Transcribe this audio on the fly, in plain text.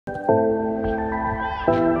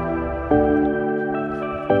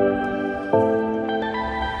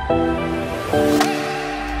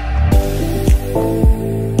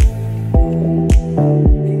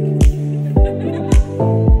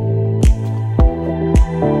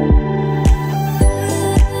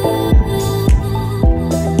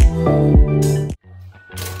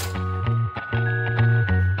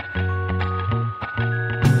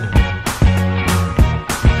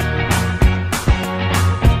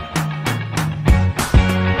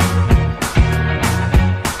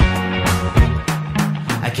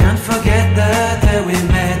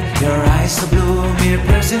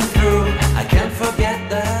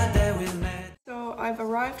I've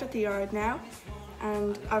arrived at the yard now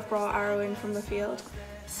and I've brought Arrow in from the field.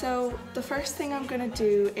 So the first thing I'm going to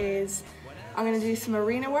do is I'm going to do some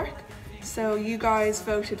arena work. So you guys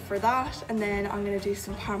voted for that, and then I'm going to do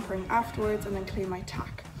some pampering afterwards and then clean my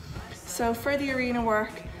tack. So for the arena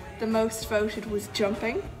work, the most voted was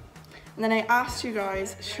jumping. And then I asked you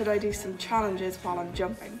guys, should I do some challenges while I'm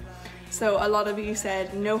jumping? So a lot of you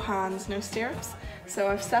said no hands, no stirrups. So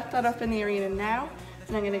I've set that up in the arena now,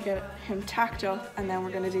 and I'm going to get him tacked up, and then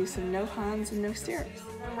we're going to do some no hands and no stirrups.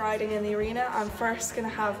 When I'm riding in the arena, I'm first going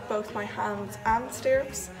to have both my hands and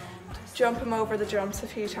stirrups, jump him over the jumps a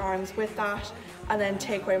few times with that, and then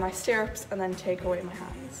take away my stirrups and then take away my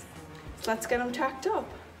hands. So let's get him tacked up.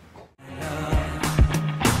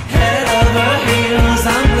 Head over heels,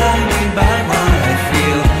 I'm blinded by what I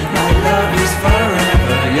feel. My love is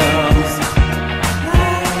forever yours.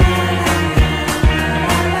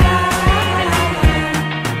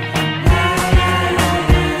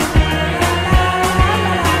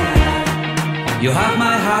 You have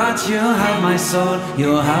my heart, you have my soul,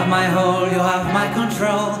 you have my whole, you have my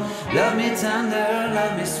control. Love me tender,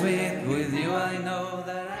 love me sweet, with you I know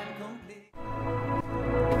that I'm complete.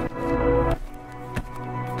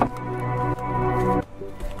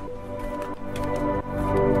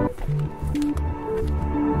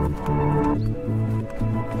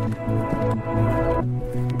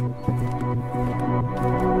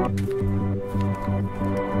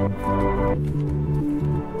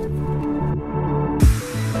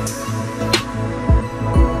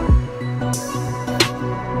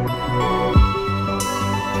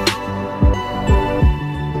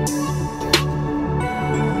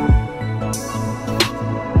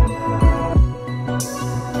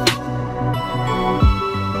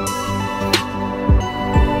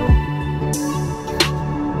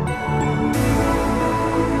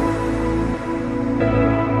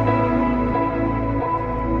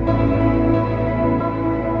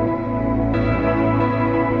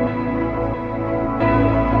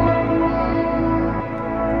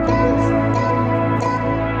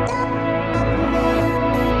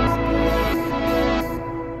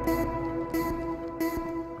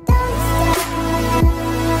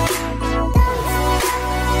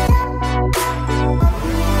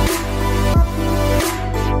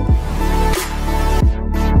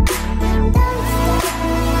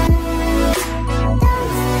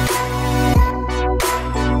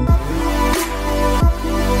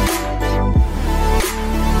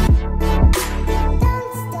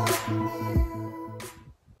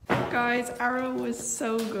 Guys, Arrow was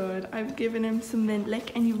so good. I've given him some mint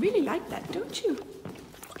lick, and you really like that, don't you?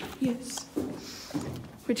 Yes.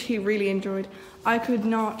 Which he really enjoyed. I could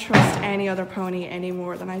not trust any other pony any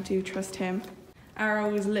more than I do trust him. Arrow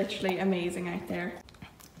was literally amazing out there.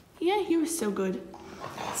 Yeah, he was so good.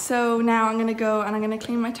 So now I'm gonna go and I'm gonna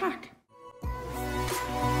clean my tack.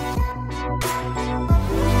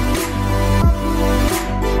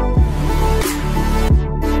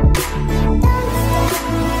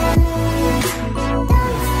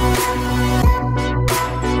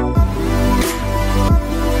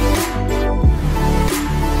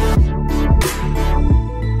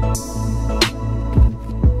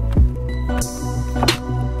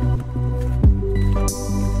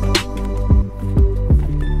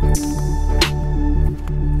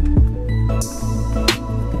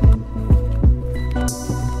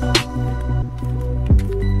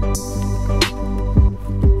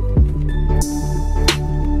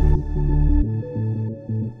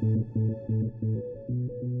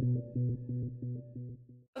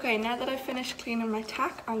 Okay, now that I've finished cleaning my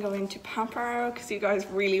tack, I'm going to pamper Arrow because you guys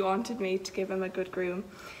really wanted me to give him a good groom.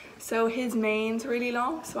 So his mane's really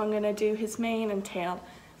long, so I'm going to do his mane and tail.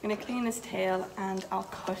 I'm going to clean his tail and I'll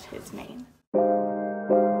cut his mane.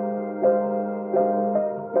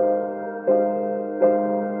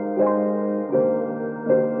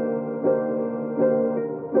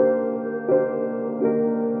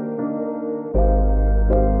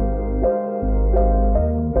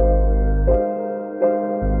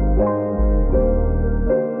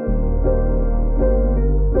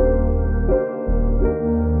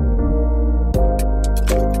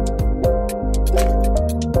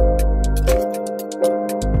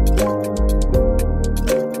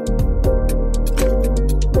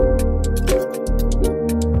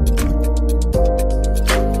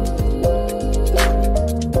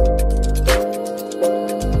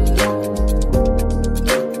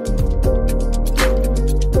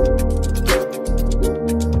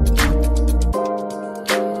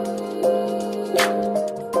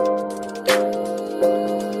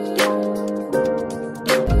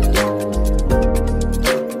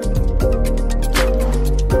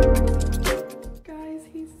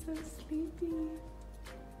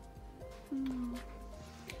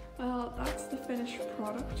 Well, that's the finished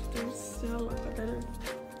product. There's still a little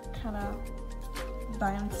kind of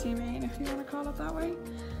bouncy mane, if you want to call it that way.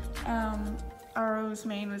 Arrow's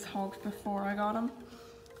mane was hogged before I got him,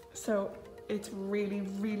 so it's really,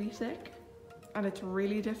 really thick and it's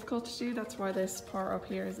really difficult to do. That's why this part up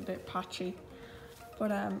here is a bit patchy.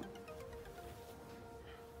 But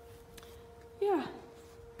yeah,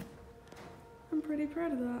 I'm pretty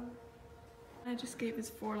proud of that. I just gave his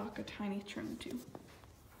forelock a tiny trim too.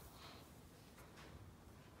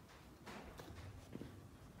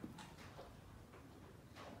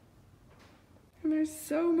 And there's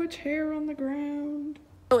so much hair on the ground.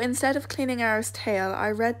 So instead of cleaning Arrow's tail, I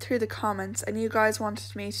read through the comments and you guys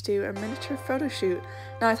wanted me to do a miniature photo shoot.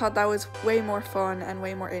 Now I thought that was way more fun and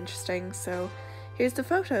way more interesting, so here's the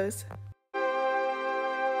photos.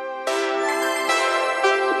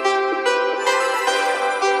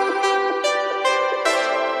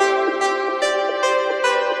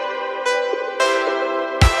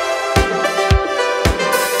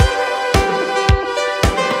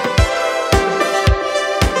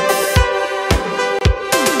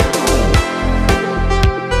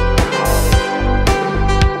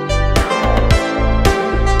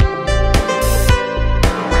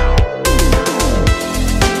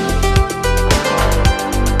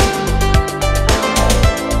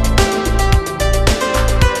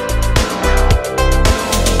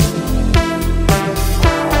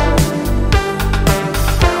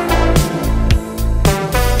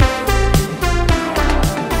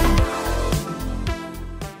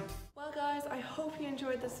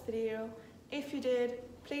 This video. If you did,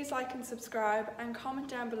 please like and subscribe and comment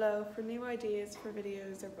down below for new ideas for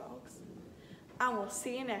videos or vlogs. And we'll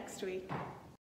see you next week.